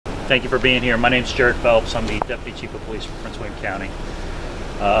Thank you for being here. My name's Jarad Phelps. I'm the Deputy Chief of Police for Prince William County.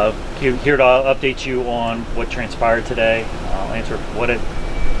 Here to update you on what transpired today. I'll answer what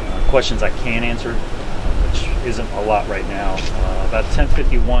questions I can answer, which isn't a lot right now. About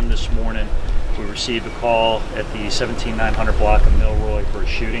 10:51 this morning, we received a call at the 17900 block of Milroy for a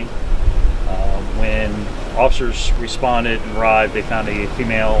shooting. When officers responded and arrived, they found a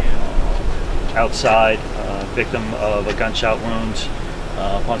female outside, victim of a gunshot wound.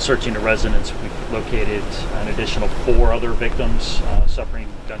 Upon searching the residence, we located an additional 4 other victims suffering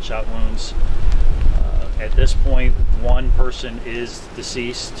gunshot wounds. At this point, one person is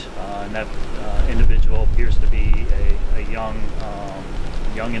deceased, and that individual appears to be a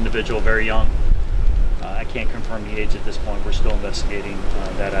young individual, very young. I can't confirm the age at this point. We're still investigating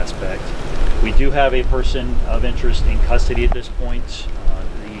that aspect. We do have a person of interest in custody at this point.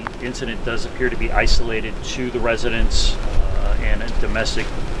 The incident does appear to be isolated to the residence and a domestic,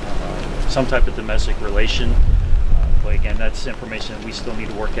 some type of domestic relation. But again, that's information that we still need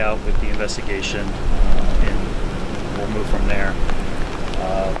to work out with the investigation, and we'll move from there.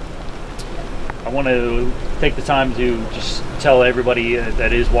 I want to take the time to just tell everybody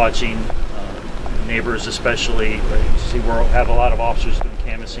that is watching, neighbors especially, we have a lot of officers doing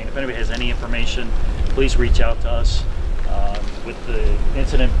canvassing. If anybody has any information, please reach out to us. With the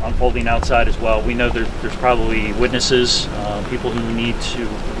incident unfolding outside as well, we know there's probably witnesses, people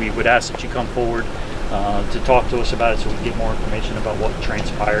who we would ask that you come forward to talk to us about it so we can get more information about what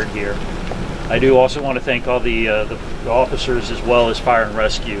transpired here. I do also want to thank all the officers as well as fire and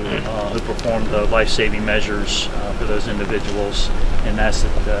rescue who performed the life-saving measures for those individuals, and ask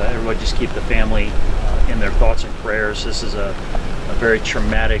that everybody just keep the family in their thoughts and prayers. This is a very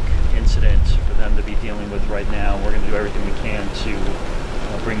traumatic incident for them to be dealing with right now. We're going to do everything we can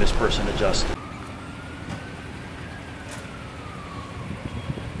to bring this person to justice.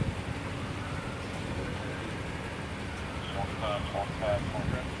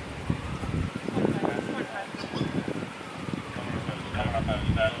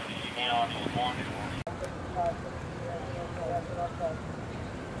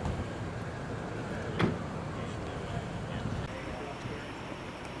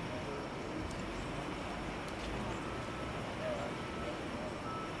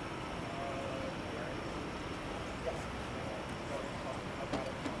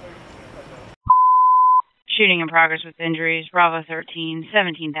 Shooting in progress with injuries. Bravo 13,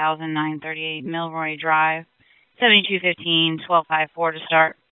 17,938 Milroy Drive. 7215, 1254 to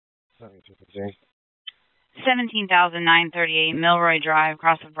start. 7215. 17,938 Milroy Drive,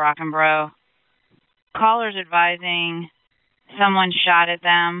 across of Brockenborough. Callers advising someone shot at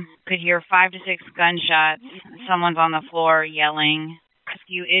them. Could hear 5 to 6 gunshots. Someone's on the floor yelling.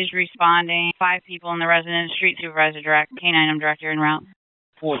 Rescue is responding. 5 people in the residence. Street supervisor direct. K9, I'm director en route.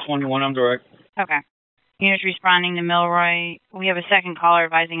 421, I'm direct. Okay. Units responding to Milroy. We have a second caller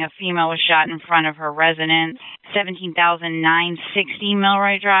advising a female was shot in front of her residence. 17,960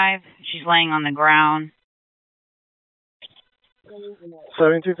 Milroy Drive. She's laying on the ground.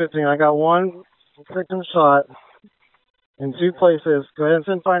 7215, I got one victim shot in 2 places. Go ahead and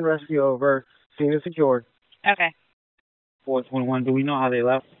send fire and rescue over. Scene is secured. Okay. 421, do we know how they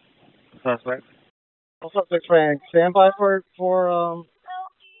left? Suspect? All suspects ran. Stand by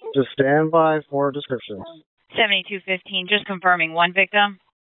just stand by for descriptions. 7215, just confirming one victim?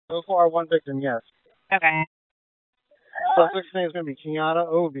 So far, one victim, yes. Okay. Suspect's name is going to be Kenyatta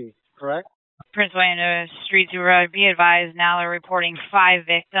Obi, correct? Prince William Street Supervisor, be advised, now they're reporting 5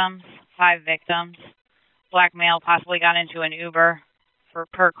 victims. 5 victims. Black male possibly got into an Uber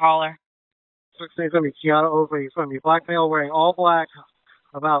per caller. Suspect's name is going to be Kenyatta Obi. He's going to be black male wearing all black,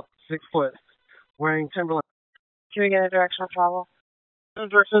 about 6 foot, wearing Timberland. Can we get a direction of travel? No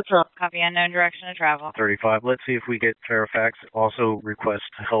direction of travel. Copy, unknown direction of travel. 35. Let's see if we get Fairfax. Also request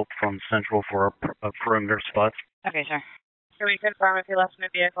help from Central for a perimeter spots. Okay, sir. Can we confirm if you left in a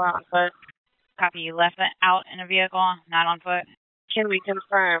vehicle on foot? Copy, you left it out in a vehicle, not on foot? Can we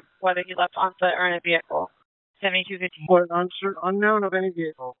confirm whether you left on foot or in a vehicle? 7215. Unknown of any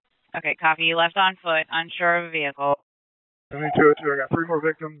vehicle. Okay, copy, you left on foot, unsure of a vehicle. 7202, I got 3 more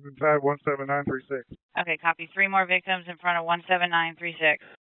victims inside 17936. Okay, copy, 3 more victims in front of 17936.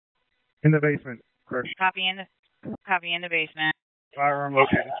 In the basement, correct. Copy in the basement. Firearm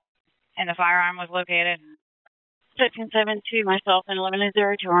located. And the firearm was located? 1372, myself, and 1102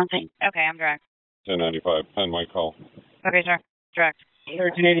 on scene. Okay, I'm direct. 1095, pen my call. Okay, sir. Direct.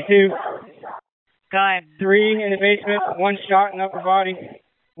 1382. Go ahead. 3 in the basement, 1 shot in the upper body,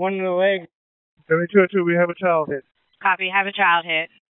 1 in the leg. 7202, we have a child hit. Copy, have a child hit.